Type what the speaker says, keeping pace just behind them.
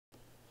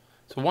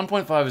So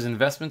 1.5 is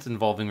investments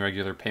involving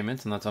regular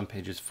payments, and that's on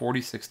pages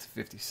 46 to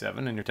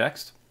 57 in your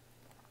text.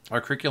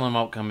 Our curriculum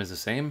outcome is the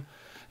same.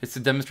 It's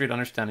to demonstrate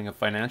understanding of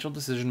financial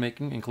decision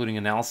making, including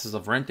analysis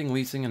of renting,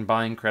 leasing, and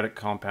buying credit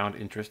compound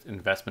interest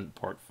investment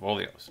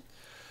portfolios.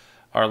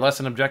 Our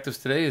lesson objectives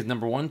today is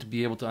number 1, to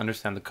be able to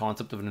understand the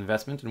concept of an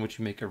investment in which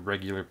you make a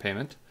regular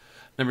payment.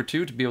 Number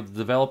 2, to be able to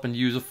develop and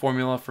use a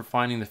formula for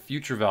finding the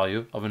future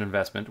value of an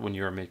investment when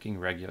you are making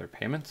regular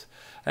payments.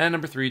 And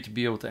number 3, to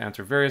be able to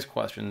answer various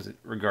questions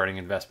regarding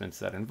investments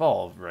that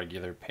involve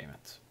regular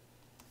payments.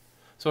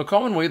 So a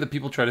common way that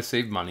people try to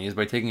save money is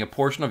by taking a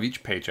portion of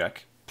each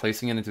paycheck,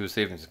 placing it into a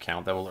savings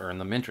account that will earn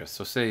them interest.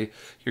 So say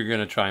you're going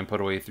to try and put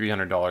away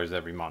 $300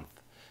 every month.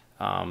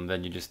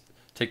 Then you just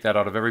take that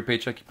out of every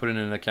paycheck, you put it in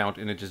an account,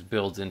 and it just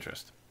builds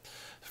interest.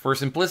 For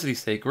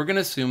simplicity's sake, we're going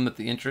to assume that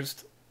the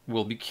interest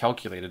will be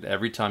calculated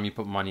every time you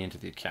put money into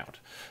the account.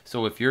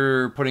 So if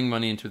you're putting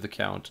money into the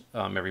account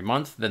every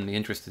month, then the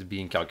interest is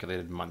being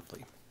calculated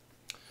monthly.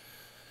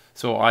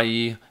 So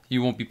i.e.,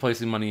 you won't be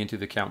placing money into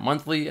the account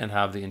monthly and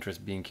have the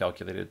interest being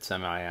calculated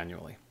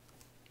semi-annually.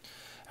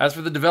 As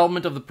for the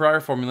development of the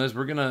prior formulas,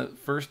 we're going to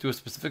first do a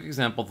specific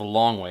example the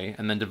long way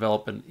and then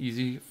develop an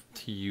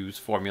easy-to-use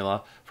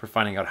formula for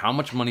finding out how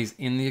much money is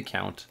in the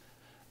account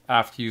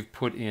after you've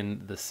put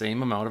in the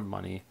same amount of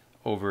money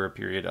over a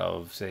period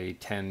of, say,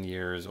 10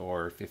 years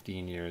or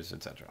 15 years,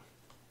 etc.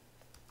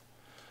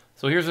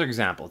 So here's an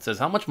example. It says,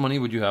 how much money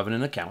would you have in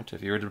an account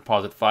if you were to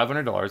deposit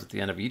 $500 at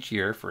the end of each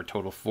year for a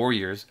total of 4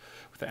 years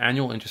with an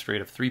annual interest rate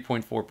of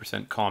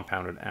 3.4%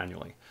 compounded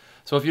annually?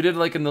 So if you did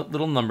like a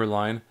little number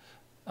line,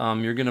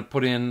 you're going to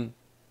put in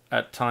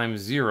at time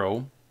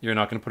 0, you're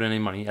not going to put in any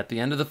money. At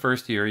the end of the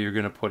first year, you're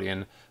going to put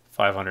in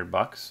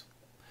 $500.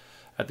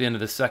 At the end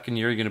of the second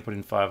year, you're going to put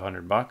in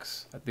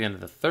 $500. At the end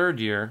of the third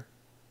year,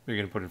 you're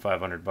going to put in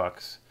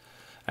 $500.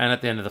 And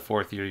at the end of the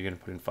fourth year, you're going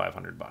to put in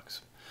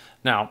 $500.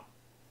 Now,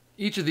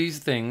 each of these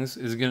things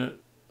is going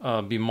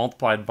to be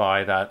multiplied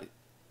by that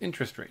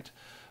interest rate.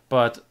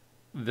 But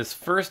this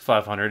first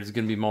 500 is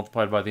going to be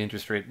multiplied by the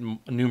interest rate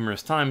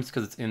numerous times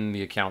because it's in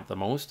the account the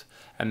most.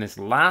 And this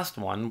last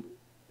one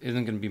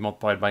isn't going to be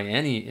multiplied by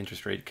any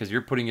interest rate because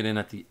you're putting it in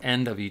at the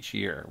end of each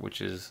year,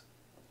 which is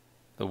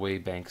the way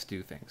banks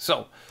do things.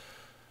 So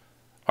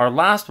our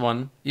last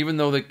one, even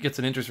though it gets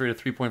an interest rate of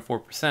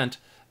 3.4%,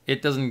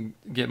 it doesn't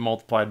get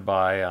multiplied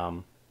by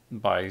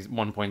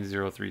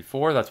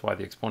 1.034. That's why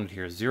the exponent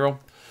here is 0.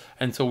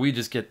 And so we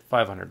just get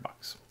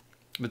 $500.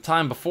 The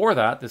time before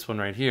that, this one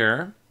right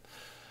here,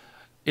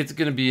 it's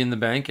going to be in the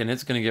bank and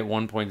it's going to get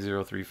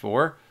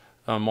 1.034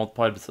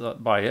 multiplied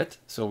by it.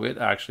 So it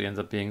actually ends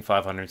up being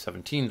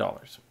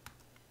 $517.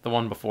 The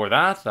one before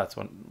that, that's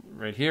one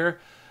right here,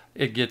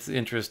 it gets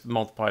interest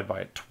multiplied by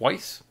it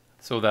twice.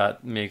 So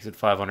that makes it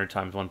 500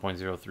 times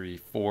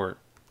 1.034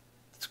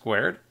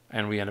 squared.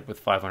 And we end up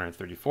with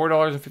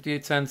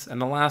 $534.58. And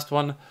the last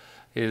one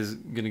is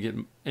going to get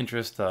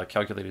interest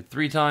calculated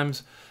 3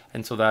 times.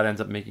 And so that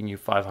ends up making you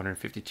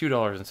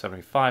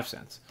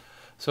 $552.75.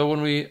 So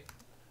when we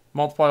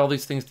multiply all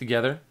these things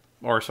together,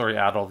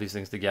 add all these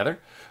things together,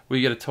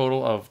 we get a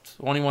total of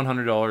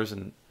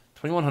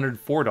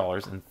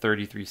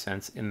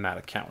 $2,104.33 in that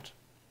account.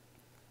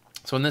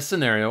 So in this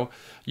scenario,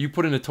 you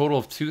put in a total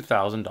of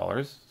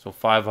 $2,000, so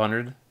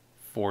 500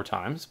 4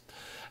 times,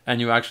 and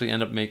you actually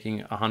end up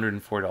making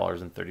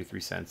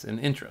 $104.33 in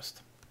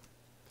interest.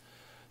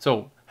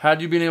 So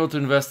had you been able to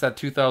invest that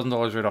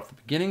 $2,000 right off the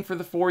beginning for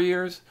the 4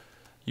 years,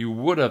 you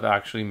would have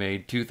actually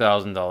made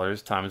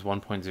 $2,000 times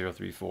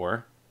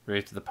 1.034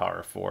 raised to the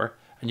power of 4,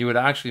 and you would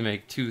actually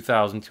make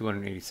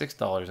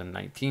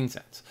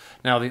 $2,286.19.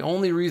 Now, the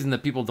only reason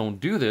that people don't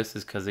do this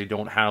is because they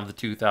don't have the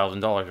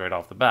 $2,000 right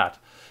off the bat.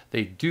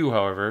 They do,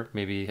 however,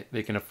 maybe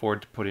they can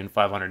afford to put in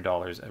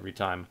 $500 every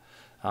time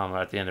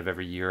at the end of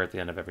every year, at the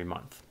end of every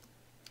month.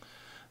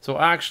 So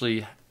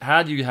actually,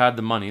 had you had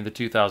the money, the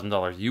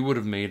 $2,000, you would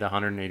have made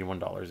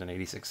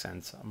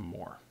 $181.86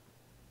 more.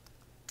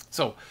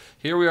 So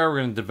here we are, we're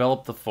going to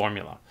develop the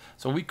formula.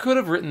 So we could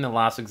have written the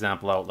last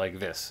example out like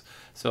this.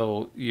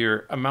 So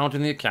your amount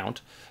in the account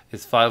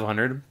is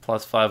 500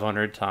 plus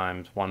 500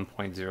 times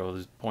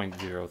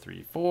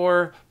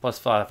 1.034 plus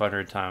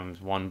 500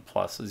 times 1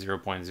 plus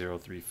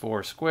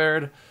 0.034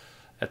 squared,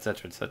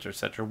 etc., etc.,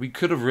 etc. We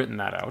could have written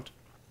that out.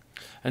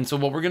 And so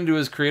what we're going to do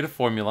is create a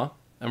formula,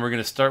 and we're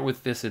going to start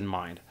with this in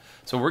mind.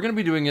 So we're going to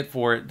be doing it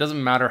for, it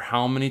doesn't matter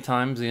how many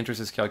times the interest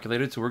is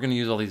calculated, so we're going to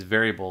use all these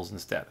variables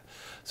instead.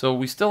 So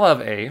we still have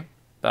A,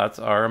 that's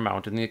our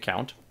amount in the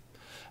account.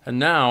 And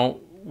now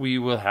we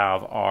will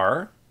have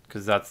R,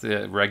 because that's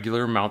the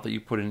regular amount that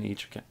you put in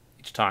each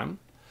time.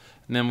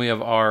 And then we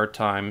have R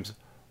times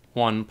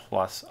 1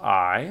 plus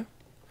I.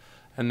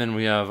 And then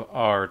we have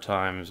R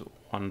times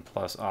 1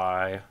 plus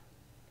I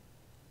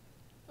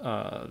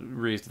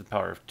raised to the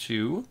power of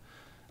 2.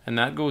 And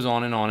that goes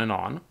on and on and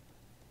on,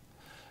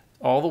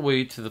 all the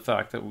way to the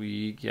fact that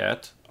we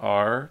get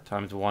R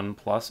times 1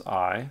 plus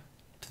I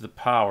to the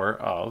power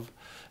of.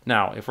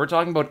 Now, if we're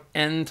talking about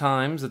n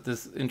times that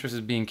this interest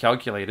is being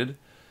calculated,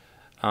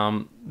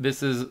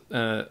 this is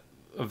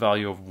a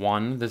value of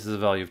 1, this is a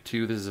value of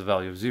 2, this is a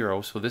value of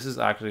 0, so this is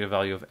actually a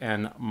value of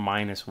n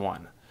minus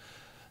 1.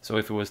 So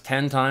if it was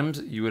 10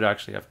 times, you would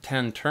actually have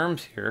 10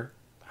 terms here.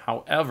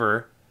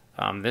 However,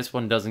 this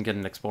one doesn't get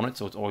an exponent,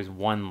 so it's always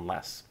 1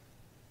 less,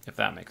 if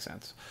that makes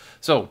sense.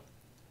 So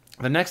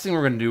the next thing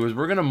we're going to do is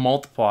we're going to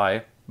multiply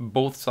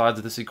both sides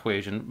of this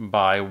equation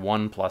by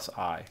 1 plus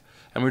I.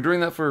 And we're doing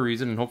that for a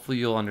reason, and hopefully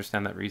you'll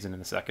understand that reason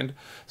in a second.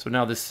 So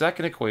now this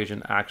second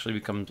equation actually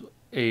becomes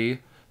a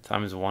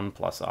times 1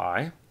 plus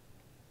I.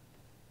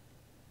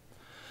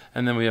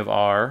 And then we have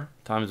r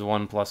times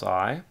 1 plus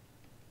I. And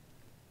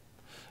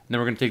then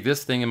we're going to take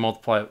this thing and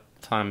multiply it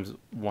times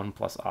 1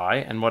 plus I.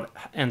 And what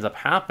ends up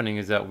happening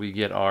is that we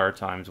get r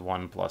times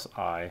 1 plus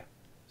I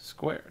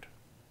squared.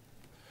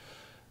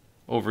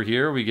 Over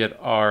here we get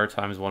r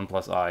times 1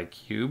 plus I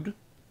cubed.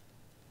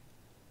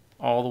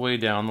 All the way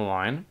down the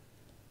line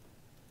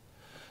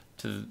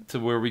to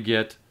where we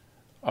get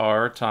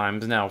r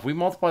times, now if we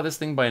multiply this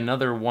thing by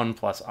another 1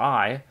 plus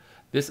I,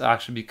 this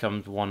actually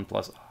becomes 1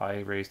 plus I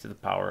raised to the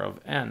power of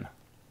n.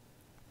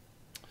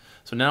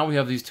 So now we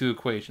have these two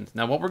equations.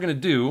 Now what we're going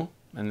to do,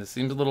 and this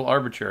seems a little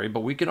arbitrary,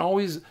 but we can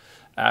always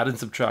add and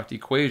subtract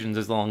equations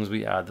as long as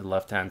we add the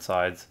left-hand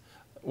sides,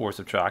 or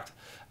subtract,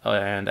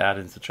 and add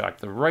and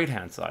subtract the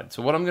right-hand side.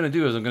 So what I'm going to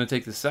do is I'm going to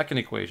take the second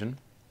equation,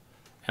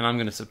 and I'm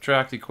going to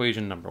subtract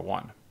equation number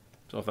 1.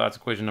 So if that's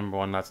equation number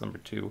 1, that's number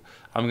 2.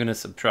 I'm going to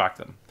subtract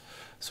them.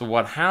 So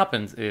what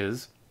happens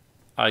is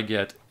I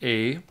get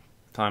a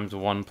times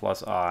 1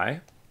 plus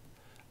I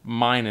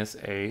minus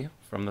a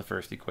from the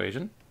first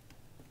equation.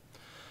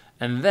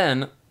 And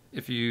then,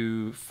 if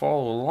you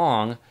follow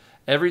along,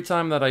 every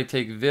time that I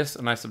take this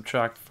and I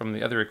subtract from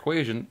the other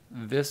equation,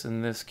 this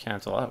and this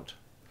cancel out.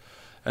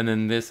 And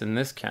then this and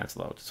this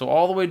cancel out. So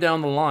all the way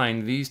down the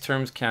line, these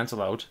terms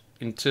cancel out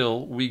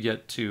until we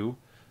get to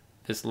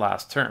this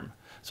last term.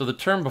 So the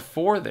term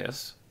before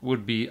this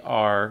would be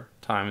r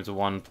times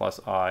 1 plus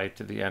I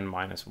to the n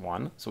minus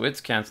 1. So it's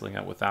canceling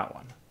out with that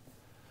one.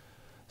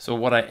 So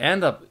what I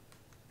end up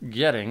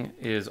getting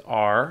is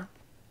r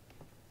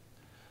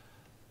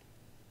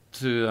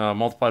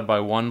multiplied by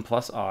 1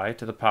 plus I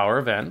to the power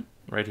of n,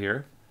 right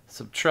here.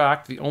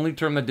 Subtract, the only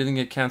term that didn't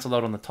get canceled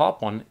out on the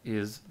top one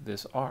is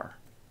this r.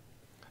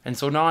 And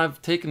so now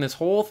I've taken this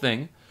whole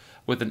thing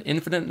with an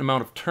infinite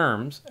amount of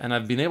terms, and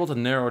I've been able to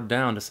narrow it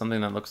down to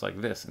something that looks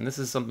like this. And this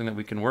is something that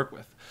we can work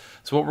with.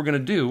 So what we're going to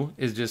do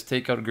is just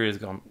take out a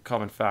greatest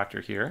common factor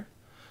here,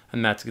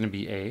 and that's going to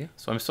be a.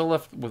 So I'm still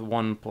left with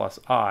 1 plus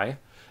I,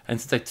 and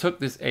since I took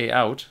this a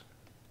out,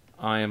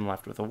 I am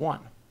left with a 1.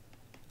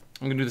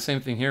 I'm going to do the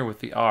same thing here with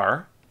the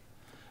r,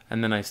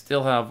 and then I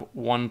still have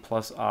 1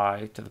 plus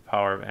I to the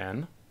power of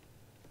n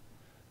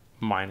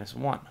minus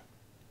 1.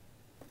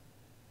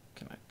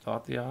 Can I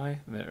dot the I?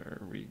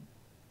 There we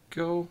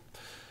go.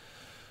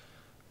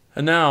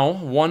 And now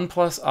 1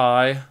 plus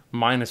I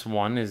minus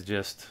 1 is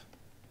just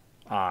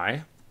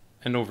I,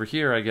 and over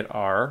here I get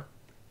r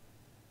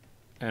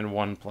and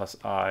 1 plus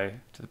I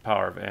to the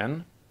power of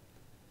n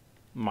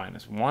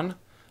minus 1,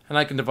 and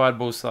I can divide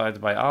both sides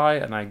by I,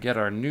 and I get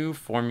our new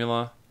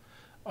formula,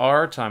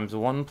 r times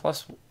 1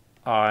 plus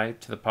I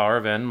to the power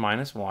of n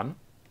minus 1,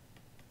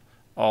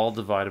 all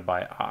divided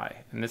by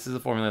I. And this is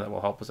a formula that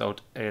will help us out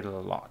a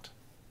lot.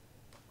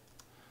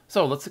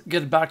 So let's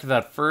get back to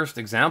that first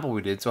example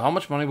we did. So how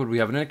much money would we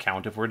have in an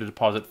account if we were to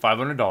deposit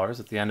 $500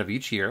 at the end of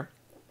each year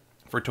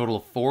for a total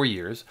of 4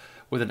 years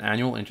with an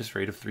annual interest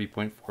rate of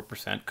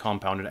 3.4%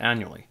 compounded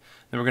annually?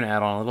 Then we're going to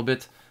add on a little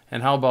bit.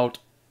 And how about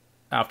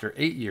after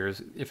 8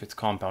 years if it's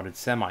compounded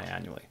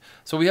semi-annually?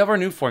 So we have our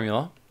new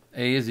formula.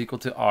 A is equal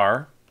to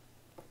r,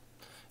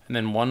 and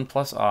then 1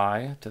 plus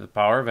I to the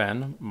power of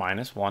n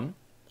minus 1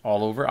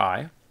 all over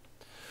I.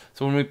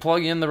 So when we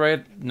plug in the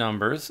right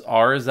numbers,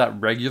 r is that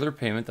regular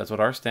payment, that's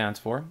what r stands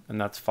for, and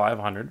that's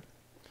 500.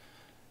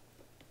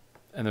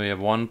 And then we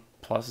have 1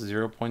 plus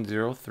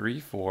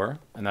 0.034,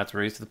 and that's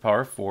raised to the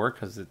power of 4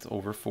 because it's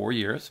over 4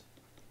 years.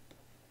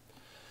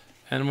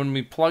 And when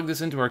we plug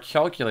this into our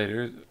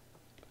calculator,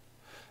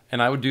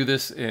 and I would do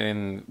this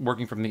in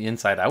working from the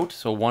inside out,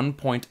 so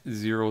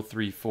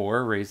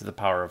 1.034 raised to the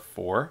power of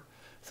 4,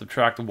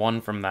 subtract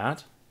 1 from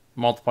that,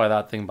 multiply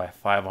that thing by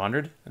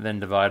 500, and then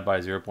divide by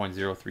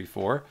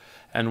 0.034,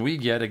 and we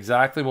get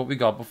exactly what we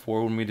got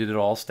before when we did it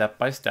all step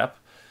by step,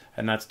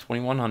 and that's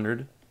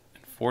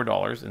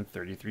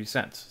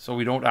 $2,104.33. So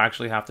we don't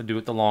actually have to do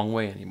it the long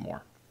way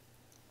anymore.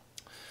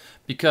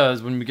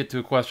 Because when we get to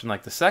a question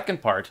like the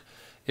second part,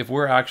 if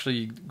we're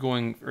actually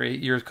going for 8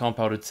 years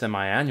compounded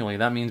semi-annually,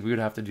 that means we would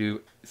have to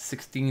do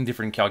 16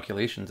 different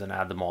calculations and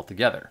add them all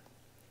together.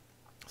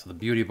 So the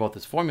beauty about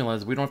this formula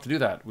is we don't have to do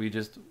that. We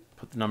just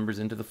put the numbers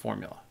into the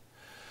formula.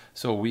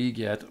 So we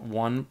get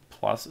 1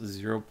 plus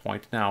 0.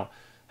 Now,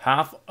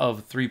 half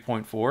of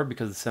 3.4,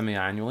 because it's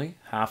semi-annually,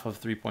 half of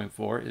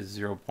 3.4 is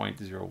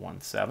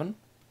 0.017.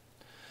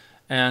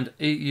 And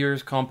 8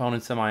 years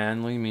compounded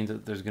semi-annually means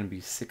that there's going to be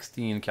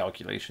 16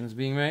 calculations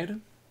being made.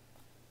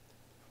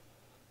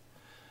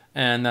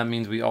 And that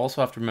means we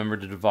also have to remember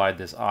to divide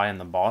this I in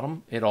the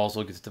bottom. It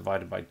also gets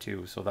divided by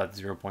 2, so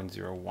that's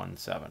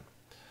 0.017.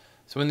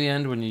 So in the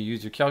end, when you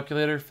use your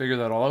calculator, figure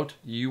that all out,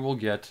 you will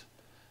get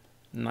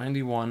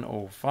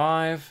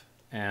 91.05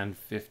 and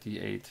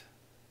 58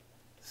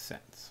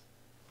 cents.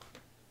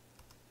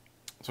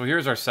 So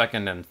here's our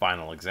second and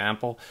final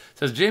example. It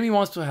says Jamie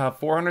wants to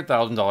have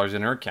 $400,000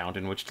 in her account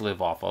in which to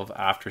live off of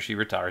after she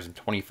retires in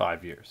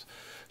 25 years.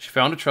 She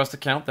found a trust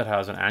account that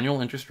has an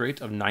annual interest rate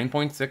of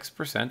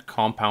 9.6%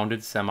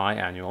 compounded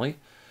semi-annually.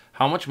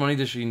 How much money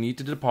does she need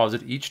to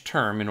deposit each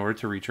term in order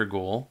to reach her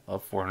goal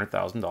of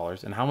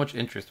 $400,000, and how much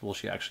interest will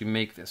she actually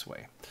make this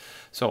way?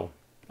 So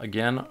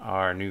again,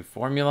 our new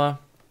formula.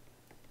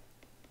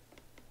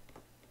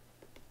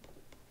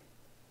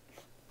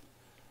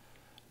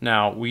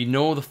 Now we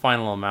know the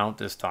final amount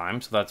this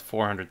time, so that's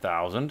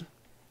 400,000.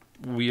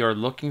 We are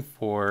looking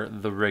for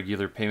the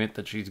regular payment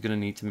that she's going to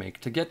need to make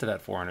to get to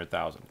that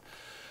 400,000.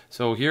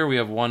 So here we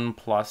have 1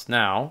 plus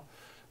now.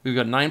 We've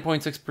got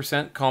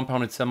 9.6%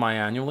 compounded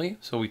semi-annually.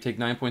 So we take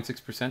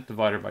 9.6%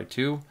 divided by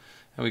 2,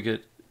 and we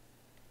get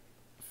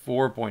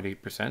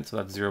 4.8%, so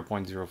that's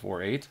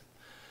 0.048.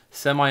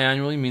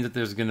 Semi-annually means that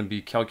there's going to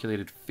be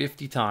calculated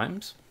 50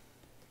 times.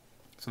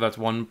 So that's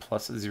 1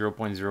 plus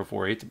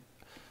 0.048 to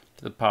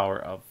the power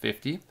of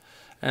 50.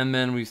 And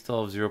then we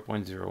still have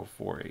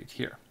 0.048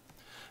 here.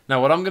 Now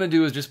what I'm going to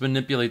do is just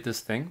manipulate this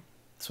thing.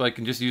 So I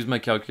can just use my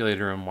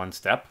calculator in one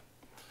step.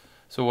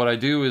 So what I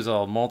do is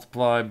I'll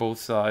multiply both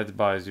sides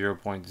by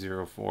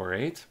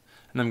 0.048,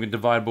 and I'm going to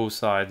divide both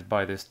sides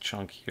by this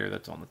chunk here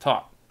that's on the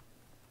top.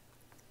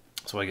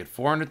 So I get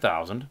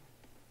 400,000. I'm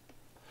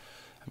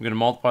going to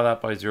multiply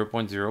that by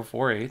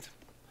 0.048, and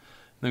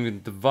I'm going to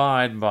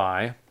divide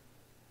by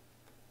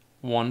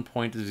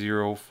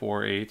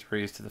 1.048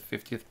 raised to the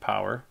 50th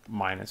power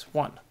minus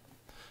 1.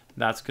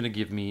 That's going to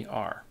give me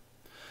R.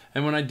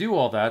 And when I do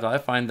all that, I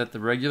find that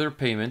the regular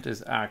payment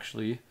is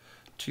actually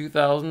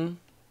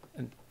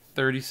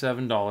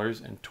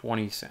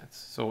 $2,037.20.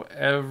 So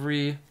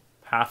every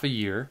half a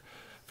year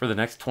for the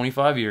next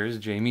 25 years,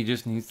 Jamie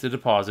just needs to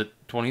deposit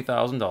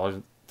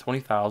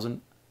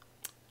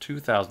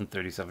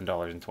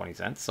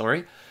 $2,037.20,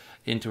 sorry,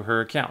 into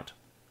her account.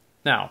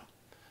 Now,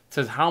 it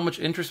says how much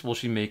interest will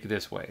she make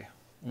this way?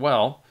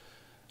 Well,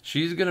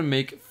 she's going to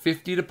make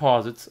 50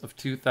 deposits of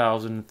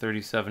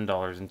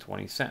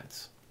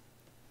 $2,037.20.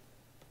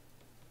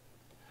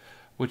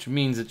 Which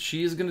means that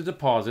she is going to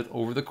deposit,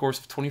 over the course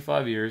of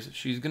 25 years,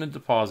 she's going to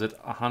deposit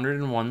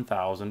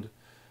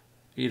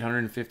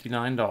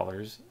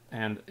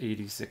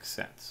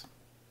 $101,859.86.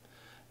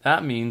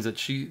 That means that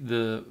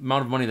the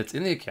amount of money that's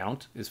in the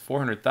account is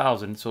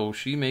 400,000, so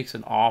she makes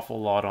an awful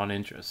lot on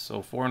interest.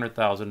 So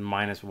 400,000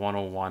 minus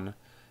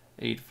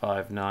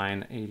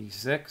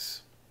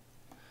 101,859.86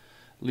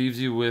 leaves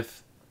you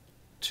with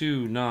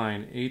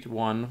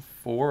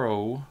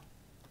 2,981,40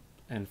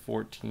 and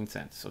 14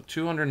 cents. So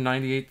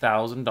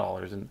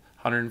 $298,000 and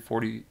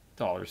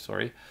 $140,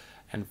 sorry,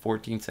 and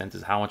 14 cents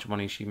is how much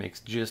money she makes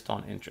just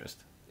on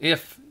interest,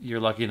 if you're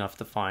lucky enough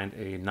to find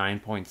a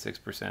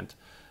 9.6%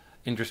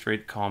 interest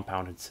rate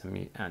compounded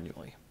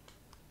semi-annually.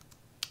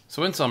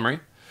 So in summary,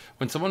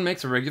 when someone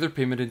makes a regular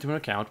payment into an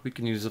account, we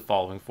can use the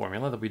following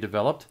formula that we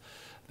developed,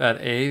 that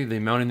A, the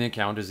amount in the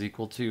account is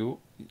equal to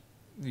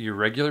your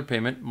regular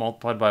payment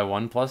multiplied by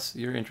 1 plus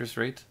your interest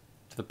rate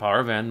to the power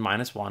of n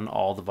minus 1,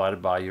 all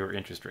divided by your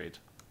interest rate.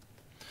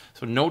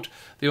 So note,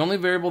 the only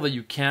variable that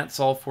you can't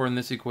solve for in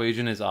this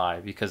equation is I,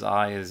 because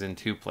I is in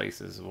two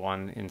places,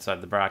 one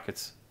inside the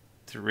brackets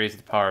to raise to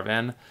the power of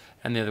n,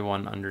 and the other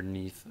one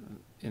underneath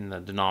in the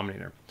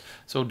denominator.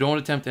 So don't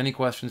attempt any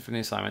questions from the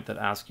assignment that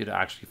ask you to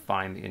actually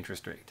find the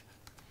interest rate.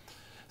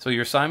 So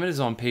your assignment is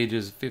on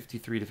pages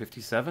 53 to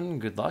 57.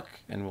 Good luck,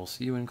 and we'll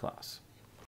see you in class.